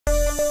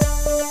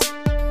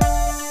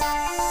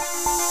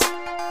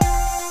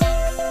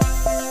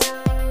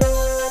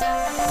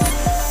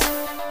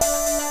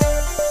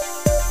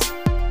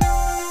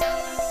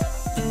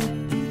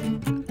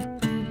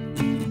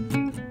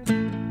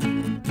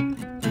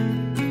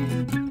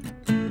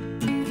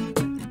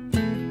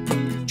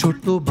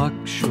ছোট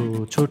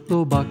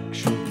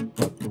বাক্স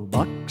কত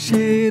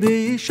বাক্সের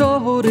এই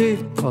শহরে,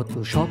 কত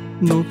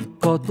স্বপ্ন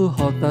কত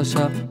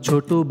হতাশা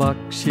ছোট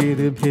বাক্সের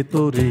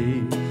ভেতরে।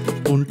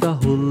 কোনটা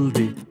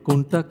হলদে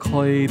কোনটা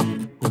খয়েরি,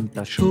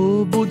 কোনটা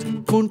সবুজ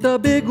কোনটা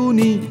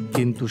বেগুনি,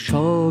 কিন্তু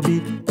সবই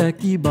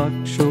একই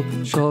বাক্স,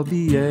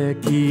 সবই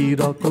একই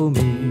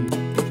রকমের।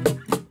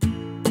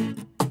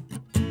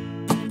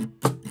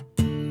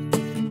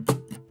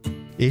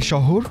 এ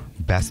শহর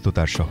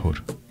ব্যস্ততার শহর,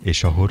 এ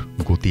শহর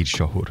গতির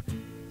শহর,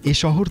 এ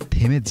শহর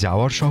থেমে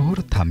যাওয়ার শহর,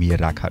 থামিয়ে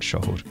রাখার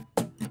শহর।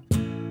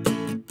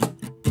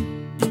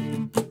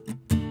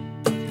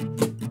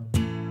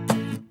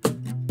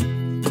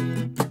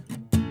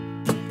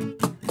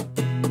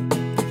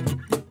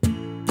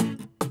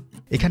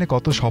 এখানে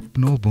কত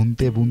স্বপ্ন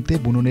বুনতে বুনতে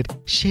বুননের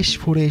শেষ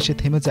ফোরে এসে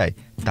থেমে যায়,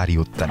 তারই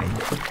অত্যা নেই।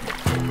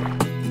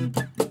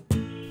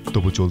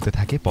 তবু চলতে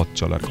থাকে পথ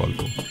চলার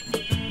গল্প।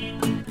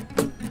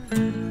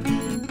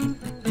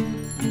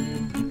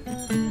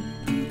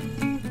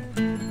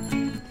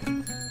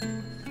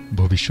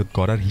 ভবিষ্যৎ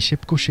করার হিসেব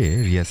কষে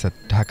রিয়াসাত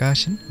ঢাকা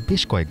আসেন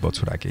বেশ কয়েক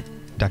বছর আগে।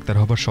 ডাক্তার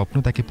হবার স্বপ্ন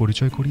তাকে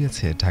পরিচয়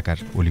করিয়েছে ঢাকার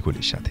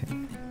অলিগলির সাথে।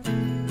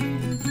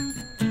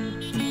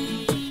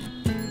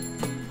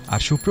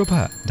 আর সুপ্রভা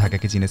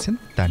ঢাকাকে চিনেছেন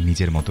তার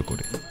নিজের মতো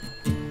করে।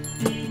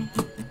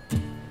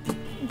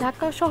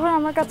 ঢাকা শহর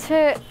আমার কাছে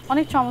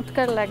অনেক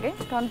চমৎকার লাগে,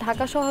 কারণ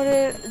ঢাকা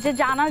শহরের যে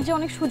জানার যে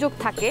অনেক সুযোগ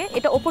থাকে,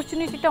 এটা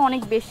অপরচুনিটিটা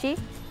অনেক বেশি।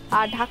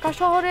 আর ঢাকা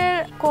শহরের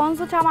কনস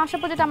হচ্ছে আমার আসার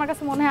পর যেটা আমার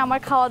কাছে মনে হয়, আমার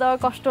খাওয়া দাওয়ার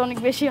কষ্ট অনেক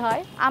বেশি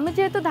হয়। আমি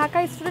যেহেতু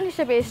ঢাকায় স্টুডেন্ট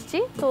হিসেবে এসেছি,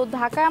 তো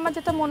ঢাকায় আমার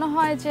যেটা মনে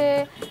হয় যে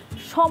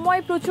সময়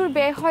প্রচুর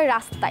ব্যয় হয়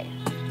রাস্তায়।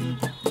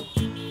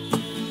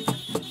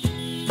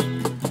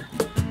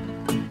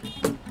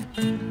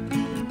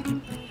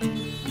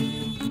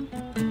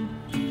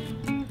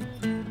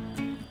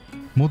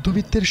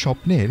 মধ্যবিত্তের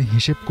স্বপ্নের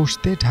হিসেব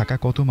কষতে ঢাকা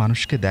কত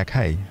মানুষকে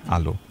দেখায়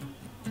আলো,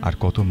 আর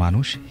কত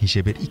মানুষ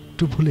হিসেবের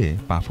একটু ভুলে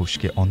পা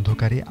ফুসকে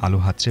অন্ধকারে আলো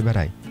হাতড়ে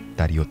বেড়ায়,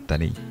 তারই অত্যা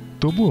নেই।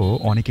 তবুও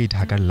অনেকেই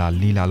ঢাকার লাল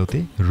নীল আলোতে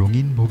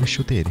রঙিন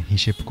ভবিষ্যতের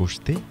হিসেব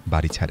কষতে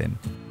বাড়ি ছাড়েন।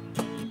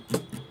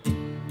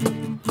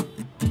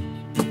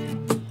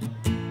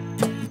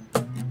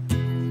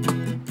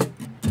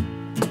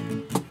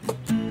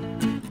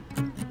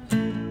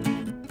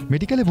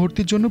 মেডিকেলে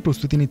ভর্তির জন্য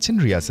প্রস্তুতি নিচ্ছেন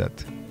রিয়াসাত।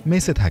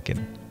 মেসে থাকেন,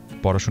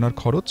 পড়াশোনার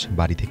খরচ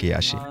বাড়ি থেকে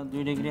আসে।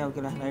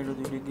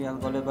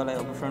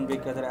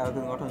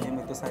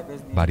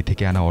 বাড়ি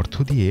থেকে আনা অর্থ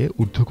দিয়ে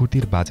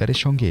ঊর্ধ্বগতির বাজারের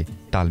সঙ্গে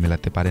তাল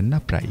মেলাতে পারেন না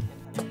প্রায়।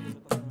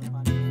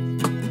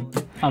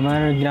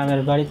 আমার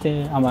গ্রামের বাড়িতে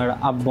আমার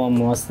আব্বু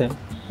আম্মু আছে,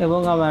 এবং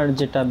আমার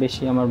যেটা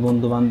বেশি আমার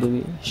বন্ধু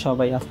বান্ধবী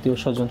সবাই, আত্মীয়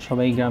স্বজন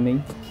সবাই গ্রামেই।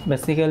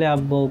 বেসিক্যালি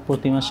আব্বু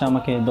প্রতি মাসে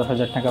আমাকে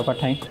 10,000 টাকা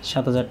পাঠায়,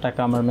 7,000 টাকা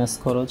আমার মেস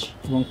খরচ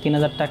এবং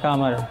 3,000 টাকা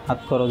আমার হাত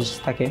খরচ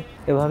থাকে।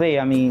 এভাবেই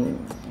আমি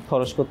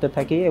খরচ করতে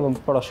থাকি এবং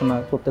পড়াশোনা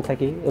করতে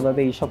থাকি।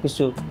 এভাবেই সব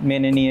কিছু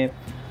মেনে নিয়ে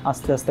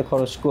আস্তে আস্তে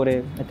খরচ করে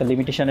একটা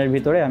লিমিটেশনের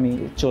ভিতরে আমি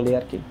চলি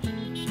আর কি।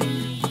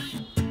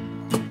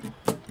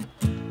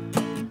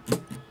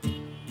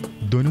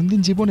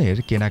 দৈনন্দিন জীবনের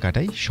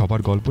কেনাকাটায়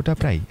সবার গল্পটা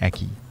প্রায়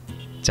একই।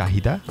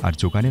 চাহিদা আর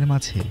যোগানের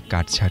মাঝে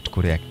কাটছাট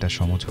করে একটা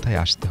সমঝোতায়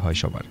আসতে হয়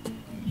সবার।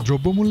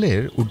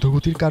 দ্রব্যমূল্যের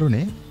ঊর্ধ্বগতির কারণে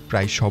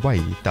প্রায় সবাই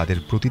তাদের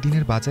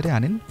প্রতিদিনের বাজারে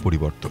আনেন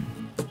পরিবর্তন।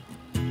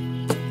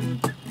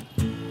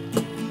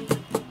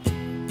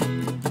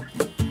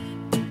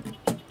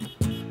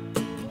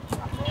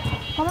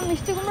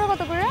 মিষ্টি কুমড়া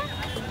কত করে?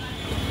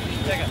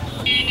 20 টাকা।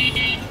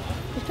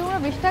 মিষ্টি কুমড়া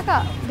 20 টাকা।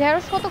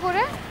 ঢেঁড়স কত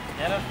করে?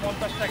 ঢেঁড়স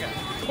 50 টাকা।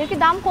 এর কি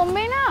দাম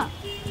কমবেই না?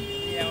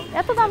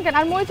 এত দাম কেন?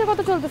 আর মরিচের কত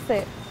চলতেছে?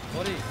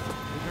 মরিচ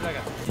 200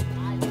 টাকা।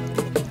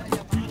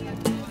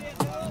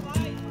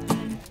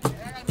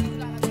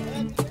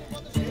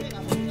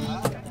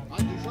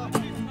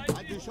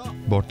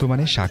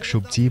 বর্তমানে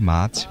শাকসবজি,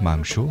 মাছ,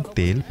 মাংস,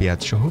 তেল,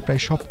 পেঁয়াজ সহ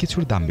প্রায় সব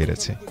কিছুর দাম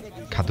বেড়েছে।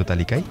 খাদ্য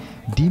তালিকায়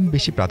ডিম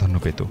বেশি প্রাধান্য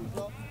পেত।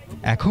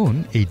 এখন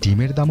এই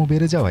ডিমের দামও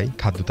বেড়ে যাওয়ায়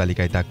খাদ্য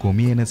তালিকায় তা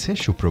কমিয়ে এনেছে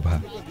সুপ্রভা।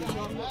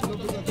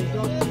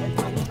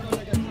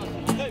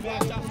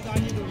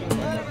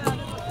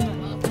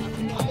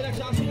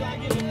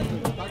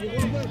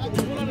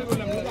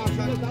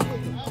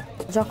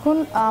 যখন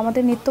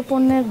আমাদের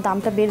নিত্যপণ্যের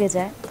দামটা বেড়ে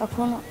যায়,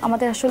 তখন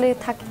আমাদের আসলে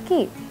থাকে কি,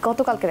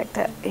 গতকালকের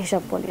একটা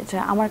হিসাব বলি যে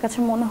আমার কাছে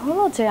মনে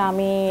হলো যে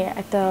আমি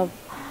একটা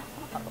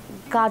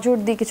গাজর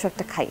দিয়ে কিছু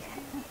একটা খাই।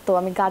 তো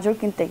আমি গাজর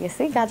কিনতে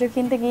গেছি। গাজর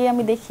কিনতে গিয়ে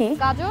আমি দেখি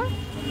গাজর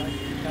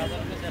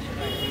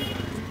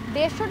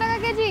 150 টাকা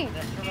কেজি।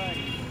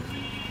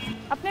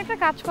 আপনি একটা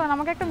কাজ করেন,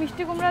 আমাকে একটা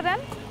মিষ্টি কুমড়া দেন,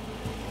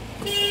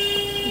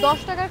 10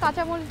 টাকার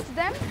কাঁচামরিচ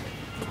দেন,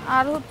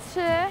 আর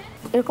হচ্ছে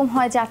এরকম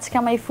হয় যে আজকে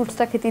আমার এই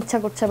ফ্রুটসটা খেতে ইচ্ছা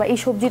করছে বা এই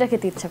সবজিটা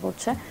খেতে ইচ্ছা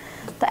করছে।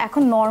 তো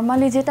এখন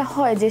নর্মালি যেটা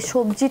হয় যে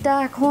সবজিটা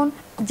এখন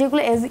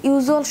যেগুলো অ্যাজ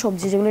ইউজুয়াল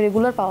সবজি যেগুলো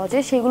রেগুলার পাওয়া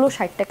যায়, সেগুলো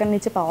 60 টাকার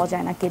নিচে পাওয়া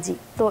যায় না কেজি।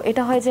 তো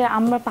এটা হয় যে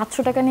আমরা 500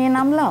 টাকা নিয়ে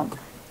নামলাম,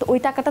 তো ওই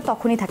টাকাটা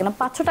তখনই থাকে না।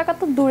 500 টাকা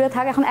তো দূরে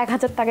থাকে, এখন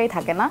 1000 টাকাই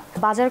থাকে না।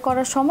 বাজার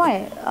করার সময়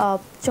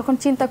যখন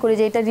চিন্তা করি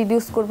যে এটা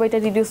রিডিউস করবো, এটা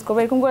রিডিউস করবো,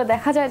 এরকম করে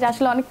দেখা যায় যে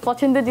আসলে অনেক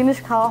পছন্দের জিনিস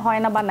খাওয়া হয়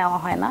না বা নেওয়া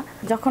হয় না।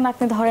 যখন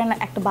আপনি ধরেন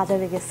একটা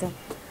বাজারে গেছেন,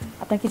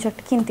 আপনার কিছু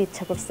একটা কিনতে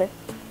ইচ্ছা করছে,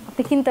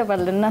 আপনি কিনতে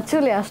পারলেন না,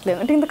 চলে আসলেন,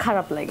 এটা কিন্তু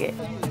খারাপ লাগে।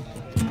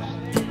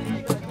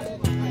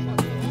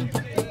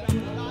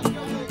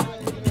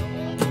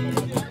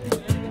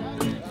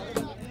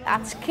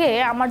 আজকে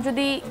আমার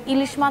যদি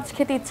ইলিশ মাছ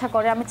খেতে ইচ্ছা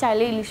করে, আমি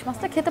চাইলে ইলিশ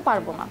মাছটা খেতে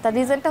পারবো না। তার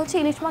রিজনটা হচ্ছে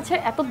ইলিশ মাছের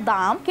এত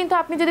দাম। কিন্তু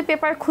আপনি যদি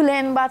পেপার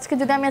খুলেন বা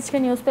যদি আমি আজকে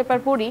নিউজ পেপার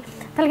পড়ি,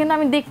 তাহলে কিন্তু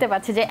আমি দেখতে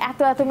পাচ্ছি যে এত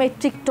এত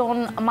মেট্রিক টন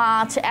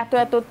মাছ, এত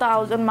এত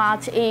 1000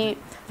 মাছ এই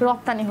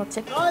রপ্তানি হচ্ছে।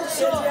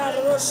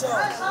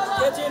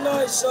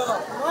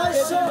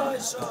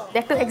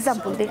 একটা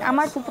এক্সাম্পল দিই,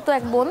 আমার ফুফুতো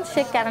এক বোন,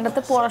 সে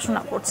কানাডাতে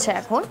পড়াশোনা করছে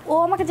এখন। ও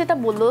আমাকে যেটা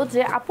বললো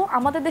যে আপু,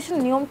 আমাদের দেশের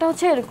নিয়মটা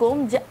হচ্ছে এরকম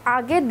যে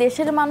আগে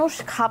দেশের মানুষ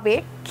খাবে,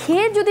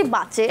 খেয়ে যদি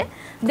বাঁচে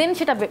দেন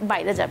সেটা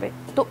বাইরে যাবে।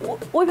 তো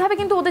ওইভাবে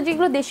কিন্তু ওদের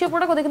যেগুলো দেশীয়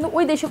প্রোডাক্ট, ওদের কিন্তু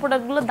ওই দেশীয়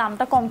প্রোডাক্টগুলোর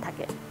দামটা কম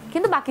থাকে,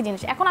 কিন্তু বাকি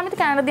জিনিস। এখন আমি তো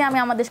কানাডা দিয়ে আমি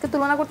আমার দেশকে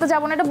তুলনা করতে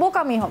যাবো না, এটা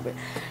বোকামি হবে।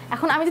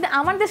 এখন আমি যদি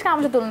আমার দেশকে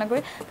আমার সাথে তুলনা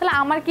করি, তাহলে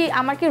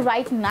আমার কি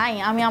রাইট নাই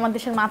আমি আমার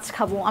দেশের মাছ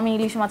খাবো, আমি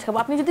ইলিশ মাছ খাবো?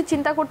 আপনি যদি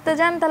চিন্তা করতে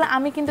যান, তাহলে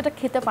আমি কিন্তু এটা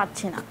খেতে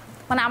পারছি না।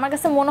 মানে আমার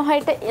কাছে মনে হয়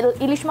এটা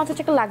ইলিশ মাছ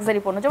হচ্ছে একটা লাক্সারি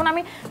পণ্য। যেমন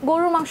আমি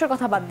গরুর মাংসের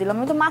কথা বাদ দিলাম,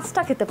 আমি তো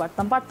মাছটা খেতে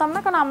পারতাম না,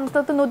 কারণ আমরা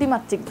তো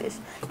নদীমাতৃক দেশ,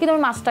 কিন্তু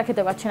আমি মাছটা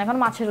খেতে পারছি না, কারণ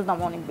মাছের দাম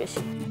অনেক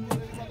বেশি।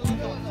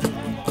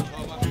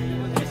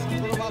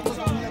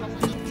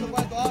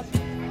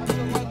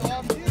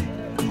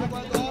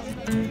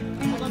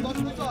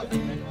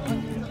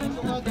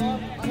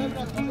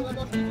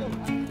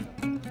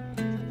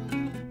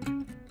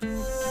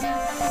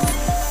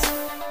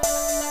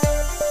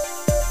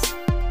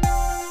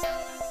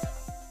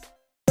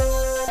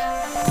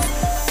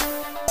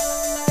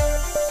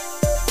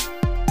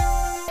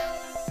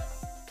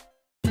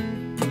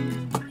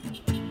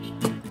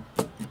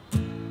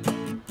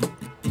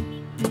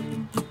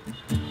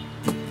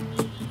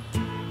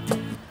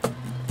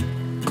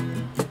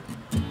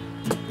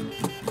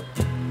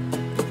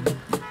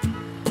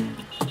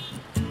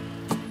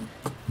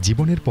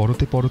 জীবনের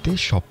পরতে পরতে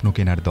স্বপ্ন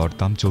কেনার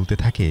দরদাম চলতে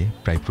থাকে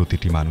প্রায়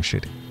প্রতিটি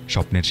মানুষের।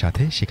 স্বপ্নের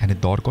সাথে সেখানে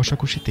দর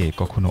কষাকষিতে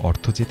কখনো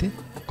অর্থ যেতে,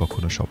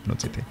 কখনো স্বপ্ন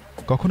যেতে,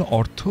 কখনো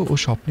অর্থ ও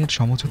স্বপ্নের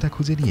সমঝোতা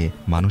খুঁজে নিয়ে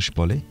মানুষ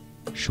বলে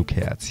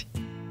সুখে আছি।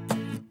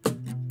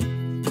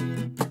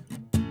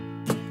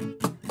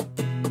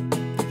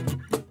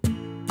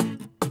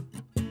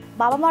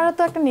 বাবা মারা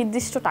তো একটা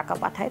নির্দিষ্ট টাকা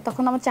পাঠায়,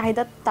 তখন আমার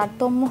চাহিদার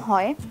তারতম্য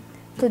হয়।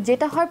 তো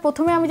যেটা হয়,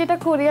 প্রথমে আমি যেটা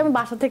করি, আমি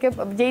বাসা থেকে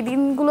যেই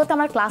দিনগুলোতে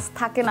আমার ক্লাস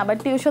থাকে না বা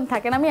টিউশন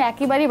থাকে না, আমি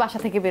একেবারেই বাসা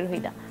থেকে বের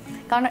হই না,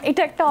 কারণ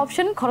এটা একটা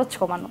অপশন খরচ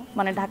কমানো।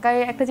 মানে ঢাকায়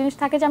একটা জিনিস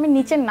থাকে যে আমি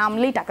নিচে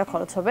নামলেই টাকা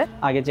খরচ হবে।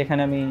 আগে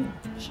যেখানে আমি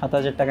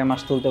 7000 টাকায়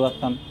মাস তুলতে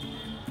পারতাম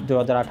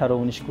 2018,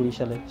 19, 20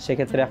 সালে,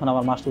 সেক্ষেত্রে এখন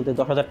আমার মাস তুলতে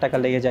 10,000 টাকা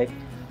লেগে যায়।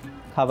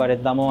 খাবারের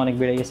দামও অনেক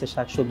বেড়ে গেছে,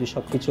 শাকসবজি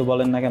সব কিছু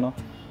বলেন না কেন।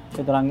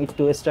 সুতরাং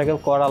একটু স্ট্রাগল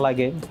করা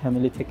লাগে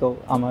ফ্যামিলি থেকেও,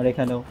 আমার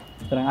এখানেও।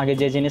 সুতরাং আগে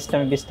যে জিনিসটা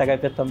আমি 20 টাকায়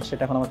পেতাম,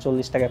 সেটা এখন আমার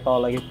 40 টাকায় পাওয়া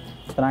লাগে।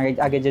 সুতরাং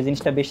আগে যে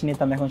জিনিসটা বেশি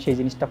নিতাম, এখন সেই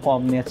জিনিসটা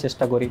কম নেওয়ার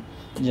চেষ্টা করি,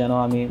 যেন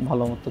আমি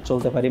ভালো মতো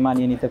চলতে পারি,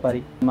 মানিয়ে নিতে পারি।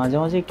 মাঝে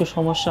মাঝে একটু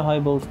সমস্যা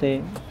হয় বলতে,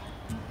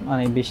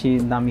 মানে বেশি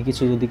দামি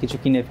যদি কিছু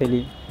কিনে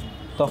ফেলি,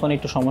 তখন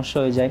একটু সমস্যা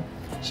হয়ে যায়।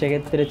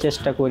 সেক্ষেত্রে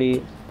চেষ্টা করি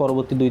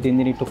পরবর্তী 2-3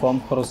 দিন একটু কম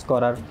খরচ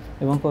করার।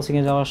 এবং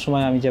কোচিংয়ে যাওয়ার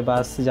সময় আমি যে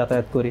বাস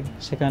যাতায়াত করি,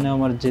 সেখানে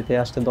আমার যেতে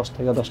আসতে 10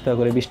 টাকা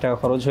করে 20 টাকা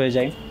খরচ হয়ে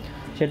যায়।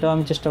 সেটাও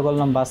আমি চেষ্টা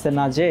করলাম বাসে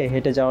না যেয়ে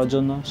হেঁটে যাওয়ার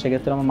জন্য।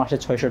 সেক্ষেত্রে আমার মাসে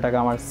 600 টাকা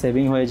আমার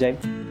সেভিং হয়ে যায়।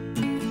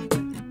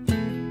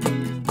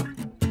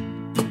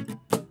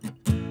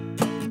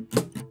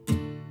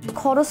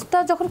 খরচটা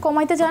যখন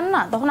কমাইতে যান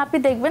না, তখন আপনি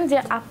দেখবেন যে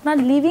আপনার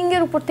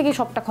লিভিংয়ের উপর থেকে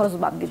সবটা খরচ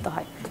বাদ দিতে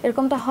হয়।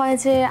 এরকমটা হয়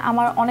যে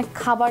আমার অনেক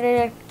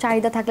খাবারের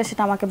চাহিদা থাকলে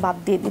সেটা আমাকে বাদ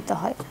দিয়ে দিতে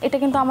হয়। এটা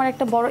কিন্তু আমার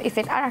একটা বড়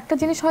ইফেক্ট। আর একটা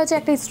জিনিস হয় যে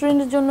একটা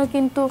স্টুডেন্টের জন্য,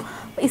 কিন্তু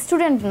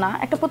স্টুডেন্ট না,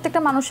 একটা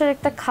প্রত্যেকটা মানুষের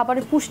একটা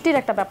খাবারের পুষ্টির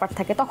একটা ব্যাপার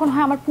থাকে। তখন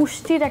হয় আমার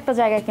পুষ্টির একটা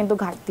জায়গায় কিন্তু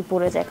ঘাটতি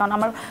পড়ে যায়, কারণ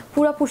আমার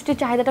পুরো পুষ্টির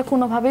চাহিদাটা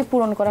কোনোভাবেই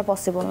পূরণ করা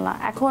পসিবল না।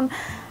 এখন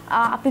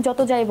আপনি যত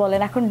যাই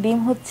বলেন, এখন ডিম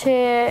হচ্ছে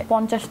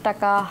 50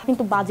 টাকা,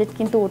 কিন্তু বাজেট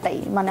কিন্তু ওটাই,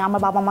 মানে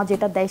আমার বাবা মা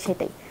যেটা দেয়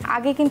সেটাই।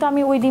 আগে কিন্তু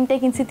আমি ওই ডিমটাই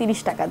কিনছি 30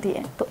 টাকা দিয়ে,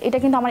 তো এটা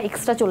কিন্তু আমার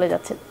এক্সট্রা চলে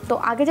যাচ্ছে। তো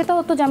আগে যেটা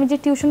হতো যে আমি যে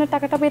টিউশনের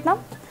টাকাটা পেতাম,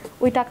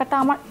 ওই টাকাটা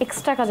আমার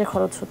এক্সট্রা কাজে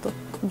খরচ হতো,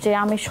 যে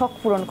আমি শখ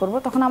পূরণ করব।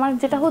 তখন আমার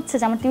যেটা হচ্ছে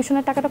যে আমার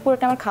টিউশনের টাকাটা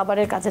পুরোটা আমার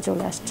খাবারের কাজে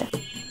চলে আসছে।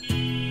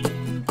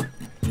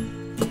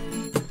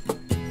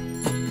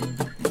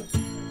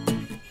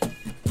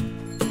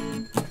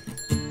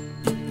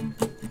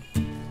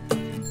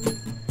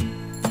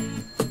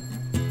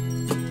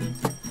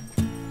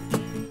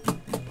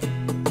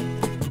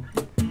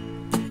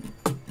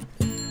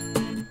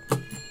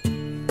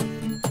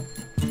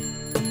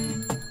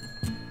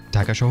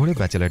 ঢাকা শহরে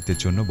ব্যাচেলারদের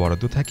জন্য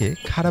বরাদ্দ থাকে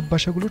খারাপ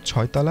বাসাগুলোর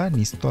 6 তলা,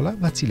 নিচতলা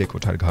বা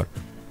চিলেকোঠার ঘর।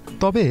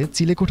 তবে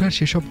চিলেকোঠার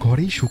সেসব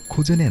ঘরেই সুখ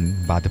খুঁজে নেন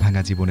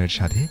বাঁধভাঙা জীবনের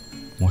সাথে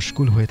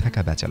মশগুল হয়ে থাকা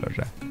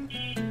ব্যাচেলররা।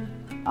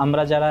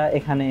 আমরা যারা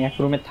এখানে এক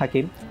রুমে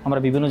থাকি, আমরা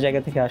বিভিন্ন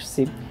জায়গা থেকে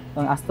আসছি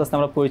এবং আস্তে আস্তে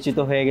আমরা পরিচিত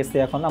হয়ে গেছি।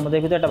 এখন আমাদের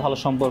ভিতরে একটা ভালো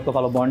সম্পর্ক,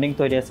 ভালো বন্ডিং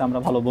তৈরি আছে, আমরা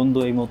ভালো বন্ধু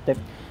এই মুহূর্তে।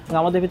 এবং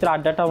আমাদের ভিতরে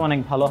আড্ডাটাও অনেক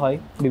ভালো হয়,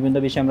 বিভিন্ন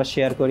বিষয়ে আমরা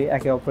শেয়ার করি,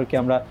 একে অপরকে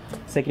আমরা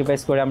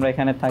স্যাক্রিফাইস করে আমরা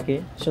এখানে থাকি।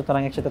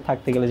 সুতরাং একসাথে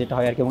থাকতে গেলে যেটা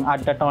হয় আর কি, এবং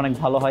আড্ডাটা অনেক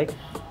ভালো হয়,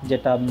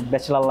 যেটা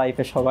ব্যাচেলার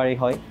লাইফে সবারই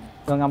হয়,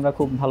 এবং আমরা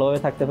খুব ভালোভাবে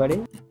থাকতে পারি।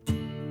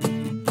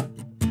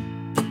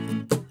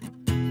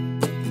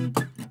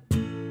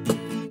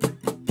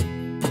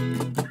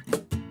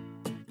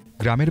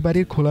 গ্রামের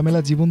বাড়ির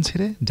খোলামেলা জীবন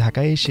ছেড়ে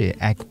ঢাকায় এসে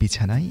এক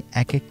বিছানায়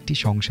এক একটি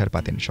সংসার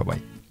পাতেন সবাই,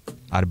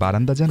 আর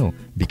বারান্দা যেন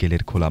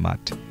বিকেলের খোলা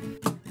মাঠ।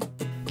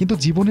 কিন্তু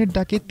জীবনের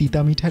ডাকে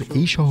তিতামিঠার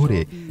এই শহরে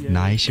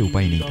না এসে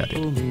উপায় নেই তাদের।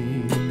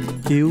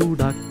 কেউ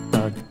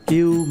ডাক্তার,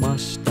 কেউ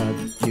মাস্টার,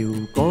 কেউ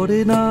করে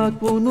না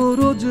কোনো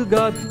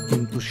রোজগার,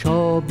 কিন্তু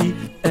সবই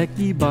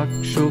একই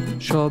বাক্স,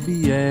 সবই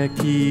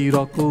একই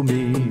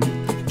রকমের।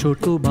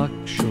 ছোট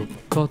বাক্স,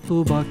 কত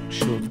বাক্স,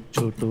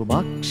 ছোট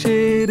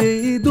বাক্সের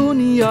এই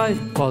দুনিয়ায়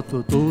কত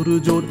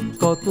তোড়জোড়,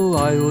 কত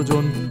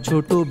আয়োজন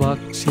ছোট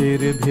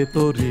বাক্সের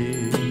ভেতরে।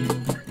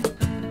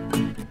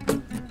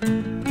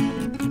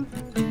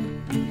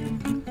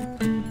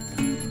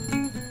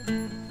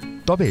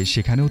 তবে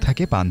সেখানেও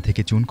থাকে পান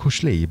থেকে চুন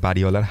খসলেই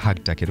বাড়িওয়ালার হাক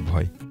ডাকের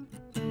ভয়।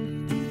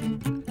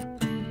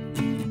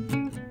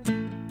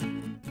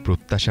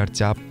 প্রত্যাশার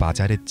চাপ,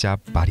 বাজারের চাপ,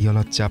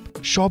 বাড়িওয়ালার চাপ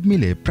সব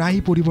মিলে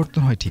প্রায়ই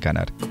পরিবর্তন হয়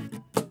ঠিকানার।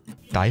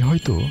 তাই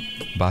হয়তো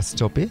বাস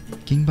স্টপে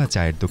কিংবা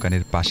চায়ের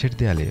দোকানের পাশের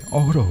দেয়ালে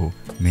অহরহ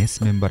মেস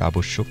মেম্বার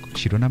আবশ্যক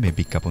শিরোনামে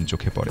বিজ্ঞাপন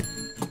চোখে পড়ে।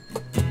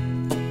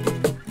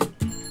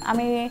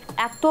 আমি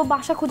এত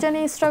বাসা খুঁজে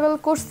নিয়ে স্ট্রাগল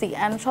করছি,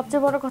 অ্যান্ড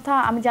সবচেয়ে বড় কথা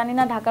আমি জানি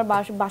না ঢাকার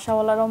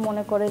বাসাওয়ালারাও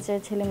মনে করে যে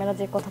ছেলেমেয়েরা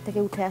যে কথা থেকে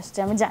উঠে আসছে,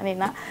 আমি জানি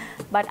না।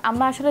 বাট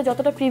আমরা আসলে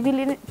যতটা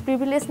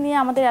প্রিভিলেজ নিয়ে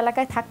আমাদের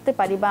এলাকায় থাকতে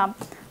পারি বা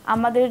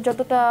আমাদের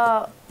যতটা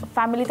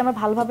ফ্যামিলিতে আমরা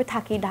ভালোভাবে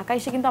থাকি, ঢাকায়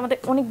এসে কিন্তু আমাদের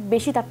অনেক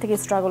বেশি তার থেকে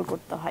স্ট্রাগল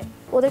করতে হয়।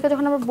 ওদেরকে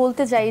যখন আমরা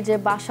বলতে যাই যে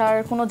বাসার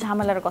কোনো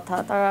ঝামেলার কথা,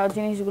 তারা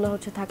জিনিসগুলো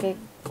থাকে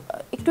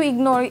একটু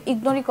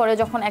ইগনোরই করে।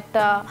 যখন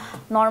একটা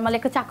নর্মাল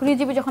একটা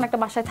চাকরিজীবী যখন একটা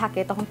বাসায়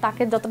থাকে তখন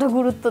তাকে যতটা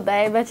গুরুত্ব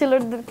দেয়,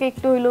 ব্যাচেলরদেরকে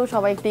একটু হইলেও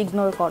সবাই একটু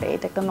ইগনোর করে।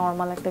 এটা একটা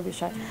নর্মাল একটা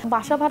বিষয়।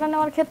 বাসা ভাড়া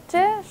নেওয়ার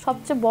ক্ষেত্রে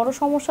সবচেয়ে বড়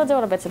সমস্যা যে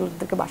ওরা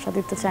ব্যাচেলরদেরকে বাসা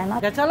দিতে চায় না।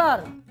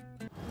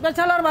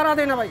 ব্যাচেলর ভাড়া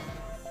দেয় না ভাই।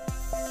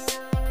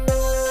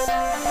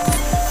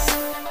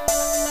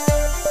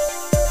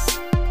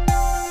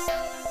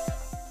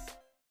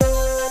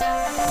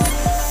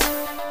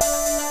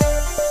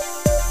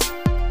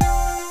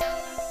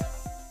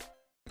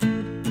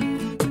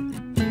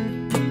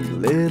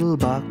 Little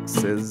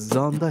boxes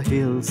on the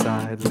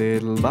hillside,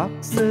 little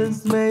boxes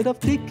made of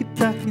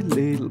ticky-tacky,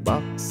 little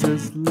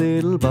boxes,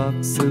 little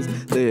boxes,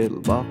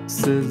 little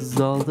boxes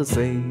all the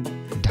same.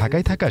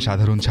 ঢাকায় থাকা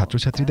সাধারণ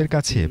ছাত্রছাত্রীদের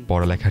কাছে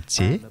পড়ালেখার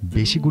চেয়ে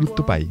বেশি গুরুত্ব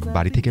পায়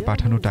বাড়ি থেকে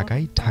পাঠানো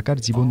টাকায় ঢাকার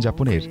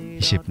জীবনযাপনের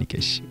হিসেব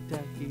নিকেশ,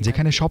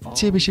 যেখানে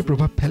সবচেয়ে বেশি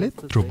প্রভাব ফেলে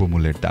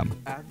দ্রব্যমূল্যের দাম।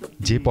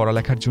 যে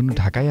পড়ালেখার জন্য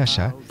ঢাকায়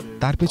আসা,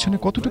 তার পেছনে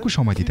কতটুকু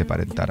সময় দিতে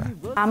পারেন তারা?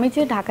 আমি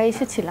যে ঢাকায়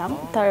এসেছিলাম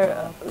তার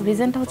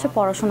রিজনটা হচ্ছে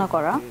পড়াশোনা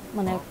করা,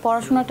 মানে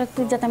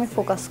পড়াশোনাটাকে যাতে আমি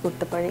ফোকাস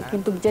করতে পারি।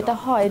 কিন্তু যেটা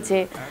হয় যে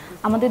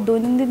আমাদের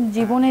দৈনন্দিন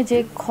জীবনে যে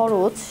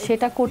খরচ,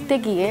 সেটা করতে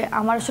গিয়ে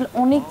আমার আসলে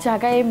অনেক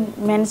জায়গায়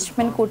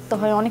ম্যানেজমেন্ট করতে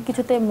হয়, অনেক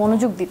কিছুতে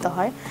মনোযোগ দিতে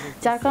হয়,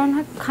 যার কারণে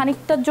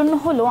খানিকটার জন্য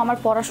হলেও আমার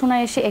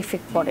পড়াশোনায় এসে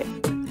এফেক্ট পড়ে।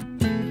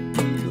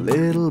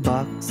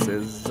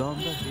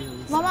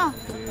 মামা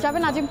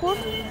যাবেন আজিমপুর?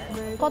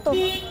 কত?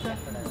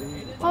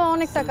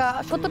 অনেক টাকা,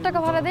 70 টাকা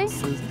ভাড়া দেই।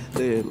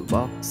 Little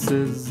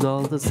boxes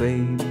all the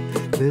same.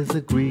 There's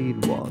a green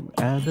one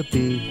and a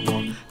big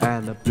one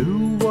and a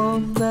blue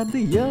one and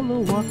a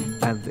yellow one,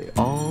 and they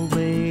all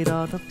made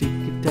out of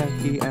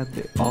ticky-tacky and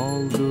they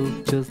all look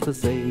just the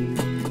same.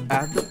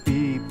 And the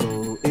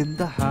people in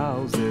the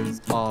houses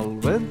all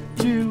went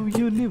to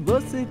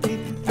university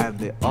and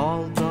they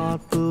all got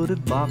put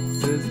in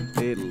boxes,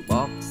 little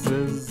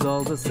boxes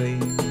all the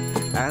same.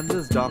 And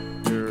this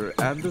doctor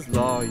and this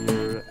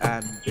lawyer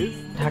and this.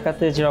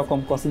 ঢাকাতে যেরকম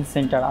coaching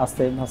centre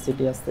আছে,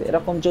 varsity আছে,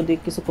 এরকম যদি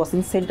কিছু coaching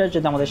centre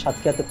যদি আমাদের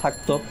সাতক্ষীরাতে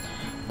থাকতো,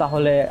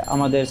 তাহলে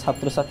আমাদের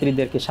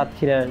ছাত্রছাত্রীদেরকে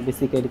সাতক্ষীরার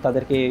বেসিক্যালি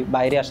তাদেরকে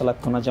বাইরে আসা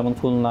লাগতো না। যেমন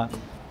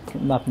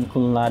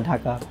খুলনা,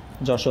 ঢাকা,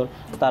 যশোর,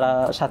 তারা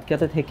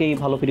সাতক্ষীরাতে থেকেই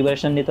ভালো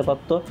প্রিপারেশন নিতে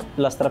পারতো,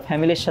 প্লাস তারা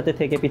ফ্যামিলির সাথে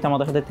থেকে,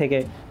 পিতামাতার সাথে থেকে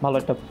ভালো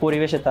একটা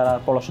পরিবেশে তারা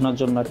পড়াশোনার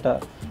জন্য একটা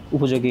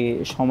উপযোগী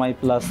সময়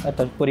প্লাস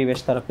একটা পরিবেশ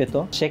তারা পেত।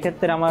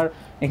 সেক্ষেত্রে আমার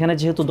এখানে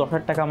যেহেতু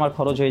 10,000 টাকা আমার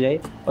খরচ হয়ে যায়,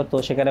 তো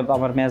সেখানে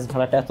আমার ম্যাচ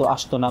ভাড়াটা এত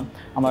আসতো না,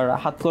 আমার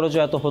হাত খরচও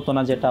এত হতো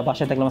না, যেটা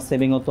বাসায় থাকলে আমার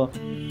সেভিং হতো।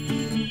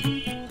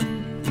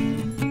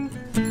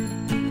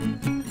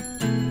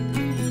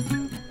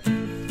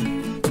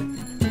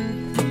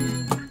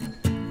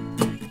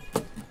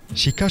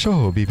 শিক্ষাসহ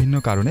বিভিন্ন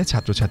কারণে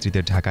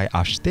ছাত্রছাত্রীদের ঢাকায়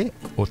আসতে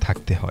ও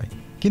থাকতে হয়,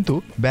 কিন্তু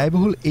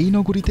ব্যয়বহুল এই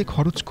নগরীতে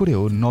খরচ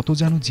করেও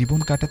নতজানু জীবন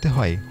কাটাতে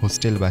হয়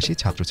হোস্টেলবাসী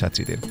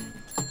ছাত্রছাত্রীদের।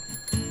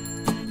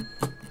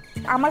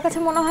 আমার কাছে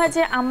মনে হয়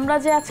যে আমরা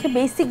যে আজকে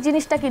বেসিক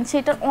জিনিসটা কিনছি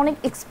এটা অনেক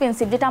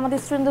এক্সপেন্সিভ, যেটা আমাদের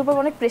স্টুডেন্টদের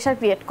উপর অনেক প্রেশার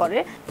ক্রিয়েট করে।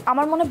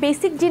 আমার মনে হয়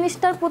বেসিক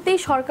জিনিসটার প্রতি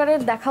সরকারের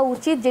দেখা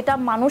উচিত, যেটা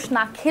মানুষ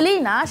না খেলেই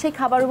না, সেই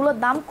খাবারগুলোর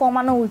দাম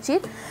কমানো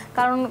উচিত।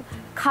 কারণ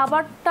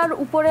খাবারটার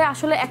উপরে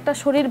আসলে একটা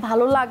শরীর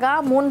ভালো লাগা,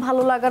 মন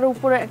ভালো লাগার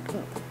উপরে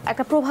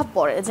একটা প্রভাব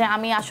পড়ে, যে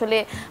আমি আসলে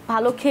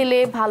ভালো খেলে,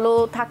 ভালো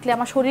থাকলে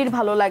আমার শরীর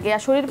ভালো লাগে,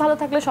 আর শরীর ভালো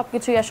থাকলে সব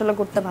কিছুই আসলে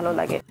করতে ভালো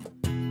লাগে।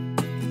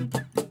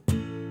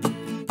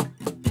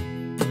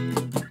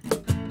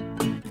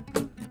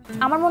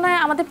 আমার মনে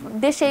হয় আমাদের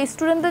দেশে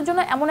স্টুডেন্টদের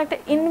জন্য এমন একটা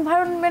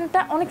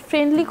এনভায়রনমেন্টটা অনেক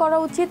ফ্রেন্ডলি করা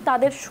উচিত,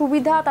 তাদের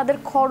সুবিধা, তাদের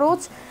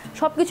খরচ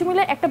সব কিছু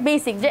মিলে একটা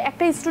বেসিক, যে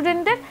একটা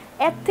স্টুডেন্টের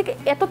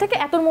এত থেকে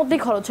এতর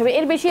মধ্যেই খরচ হবে,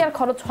 এর বেশি আর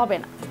খরচ হবে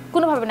না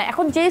কোনোভাবে না।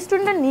 এখন যে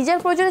স্টুডেন্টের নিজের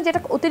প্রয়োজনে যেটা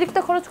অতিরিক্ত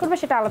খরচ করবে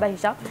সেটা আলাদা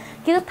হিসাব,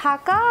 কিন্তু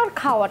থাকা আর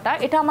খাওয়াটা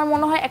এটা আমার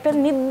মনে হয় একটা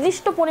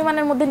নির্দিষ্ট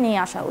পরিমাণের মধ্যে নিয়ে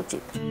আসা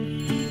উচিত।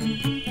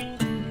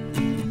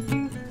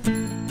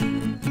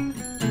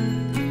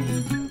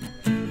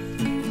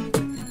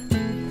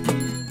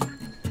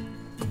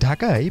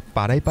 ঢাকায়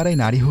পাড়ায় পাড়ায়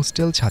নারী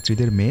হোস্টেল,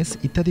 ছাত্রীদের মেস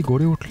ইত্যাদি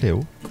গড়ে উঠলেও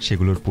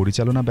সেগুলোর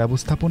পরিচালনা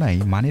ব্যবস্থাপনায়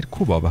মানের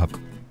খুব অভাব।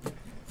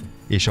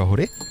 এ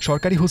শহরে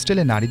সরকারি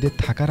হোস্টেলে নারীদের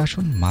থাকার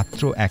আসন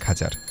মাত্র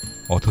 1000,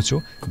 অথচ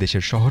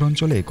দেশের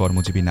শহরাঞ্চলে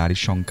কর্মজীবী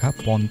নারীর সংখ্যা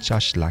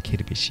 50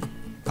 লাখের বেশি।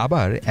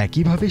 আবার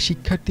একইভাবে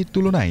শিক্ষার্থীর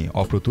তুলনায়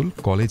অপ্রতুল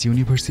কলেজ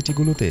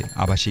ইউনিভার্সিটিগুলোতে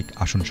আবাসিক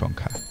আসন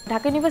সংখ্যা।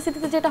 ঢাকা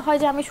ইউনিভার্সিটিতে যেটা হয়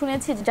যে আমি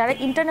শুনেছি যারা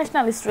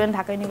ইন্টারন্যাশনাল স্টুডেন্ট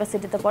ঢাকা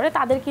ইউনিভার্সিটিতে পড়ে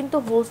তাদের কিন্তু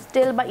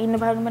হোস্টেল বা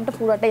এনভায়রনমেন্টটা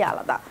পুরোটাই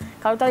আলাদা,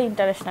 কারণ তারা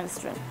ইন্টারন্যাশনাল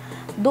স্টুডেন্ট,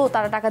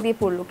 তারা টাকা দিয়ে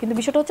পড়লো, কিন্তু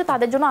বিষয়টা হচ্ছে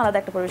তাদের জন্য আলাদা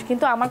একটা পরিবেশ।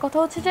 কিন্তু আমার কথা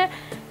হচ্ছে যে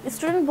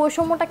স্টুডেন্ট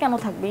বৈষম্যটা কেন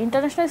থাকবে?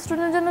 ইন্টারন্যাশনাল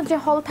স্টুডেন্টের জন্য যে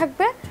হল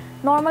থাকবে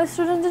নর্মাল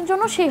স্টুডেন্টের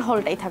জন্য সেই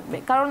হলটাই থাকবে,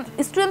 কারণ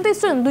স্টুডেন্ট তো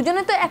স্টুডেন্ট,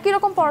 দুজনে তো একই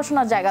রকম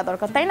পড়াশোনার জায়গা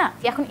দরকার, তাই না?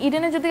 এখন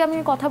ইডেনে যদি আমি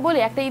কথা বলি,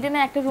 একটা ইডেনে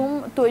একটা রুম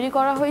তৈরি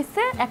করা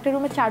হয়েছে, একটা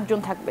রুমে 4 জন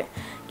থাকবে,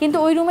 কিন্তু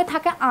ওই রুমে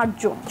থাকে 8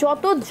 জন।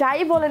 যত যাই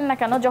বলেন না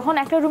কেন, যখন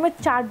একটা রুমে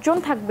 4 জন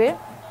থাকবে,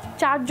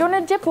 4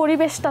 জনের যে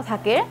পরিবেশটা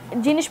থাকে,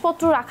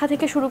 জিনিসপত্র রাখা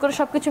থেকে শুরু করে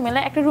সব কিছু মিলে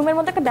একটা রুমের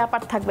মধ্যে একটা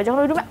ব্যাপার থাকবে। যখন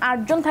ওই রুমে 8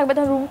 জন থাকবে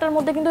তখন রুমটার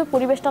মধ্যে কিন্তু ওই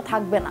পরিবেশটা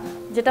থাকবে না।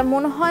 যেটা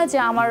মনে হয় যে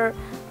আমার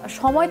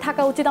সময়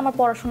থাকা উচিত আমার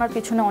পড়াশোনার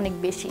পিছনে অনেক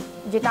বেশি,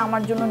 যেটা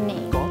আমার জন্য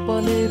নেই।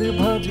 কপালের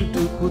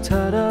ভাঁজটুকু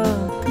ছাড়া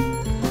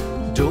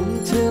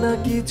জমছে না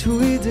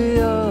কিছুই যে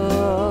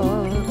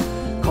আর,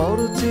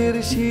 খরচের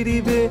সিঁড়ি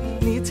বেয়ে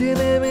নিচে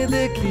নেমে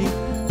দেখি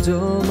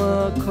জমা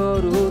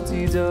খরচ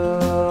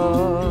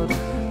ইজার,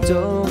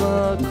 জমা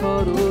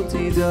খরচ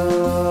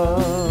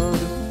ইজার।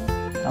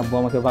 আব্বু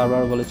আমাকে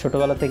বারবার বলে,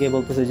 ছোটোবেলা থেকে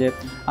বলতেছে যে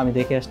আমি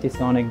দেখে আসতেছি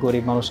অনেক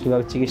গরিব মানুষ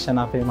কীভাবে চিকিৎসা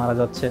না পেয়ে মারা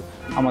যাচ্ছে,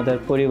 আমাদের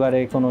পরিবারে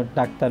কোনো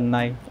ডাক্তার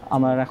নাই।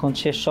 আমার এখন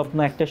শেষ স্বপ্ন,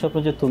 একটাই স্বপ্ন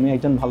যে তুমি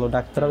একজন ভালো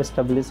ডাক্তার হও,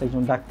 এস্টাবলিশ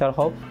একজন ডাক্তার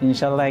হও।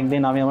 ইনশাআল্লাহ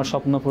একদিন আমি আমার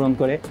স্বপ্ন পূরণ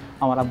করে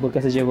আমার আব্বুর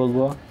কাছে যে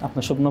বলবো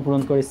আপনার স্বপ্ন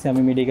পূরণ করেছি,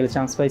 আমি মেডিকেলে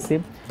চান্স পাইছি,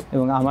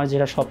 এবং আমার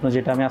যেটা স্বপ্ন,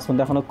 যেটা আমি আজ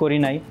পর্যন্ত এখনও করি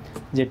নাই,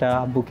 যেটা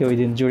আব্বুকে ওই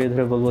দিন জড়িয়ে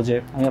ধরে বলবো যে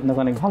আমি আপনাকে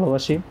অনেক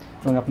ভালোবাসি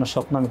এবং আপনার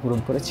স্বপ্ন আমি পূরণ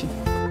করেছি।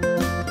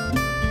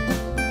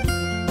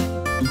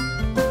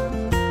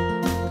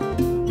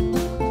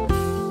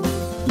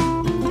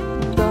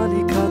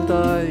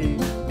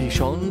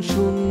 ভীষণ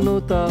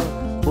শূন্যতা,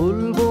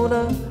 বলবো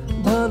না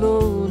ভালো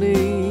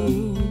নেই,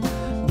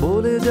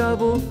 বলে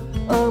যাব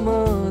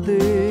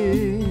আমাদের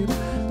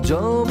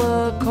জমা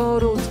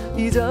খরচ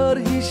ইজার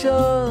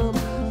হিসাব,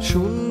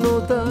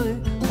 শূন্যতায়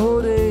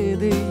ভরে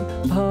দেই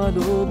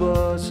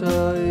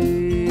ভালোবাসায়,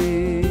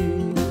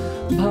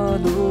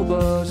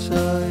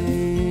 ভালোবাসায়।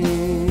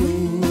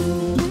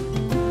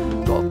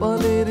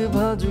 কপালের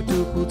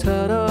ভাঁজটুকু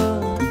ছাড়া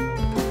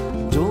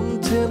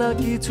জমছে না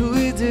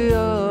কিছুই যে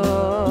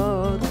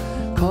আর,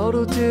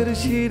 খরচের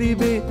সিঁড়ি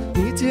বেয়ে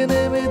নিচে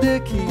নেমে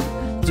দেখি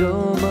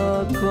জমা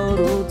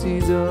খরচ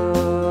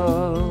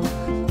ইজার,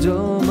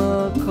 জমা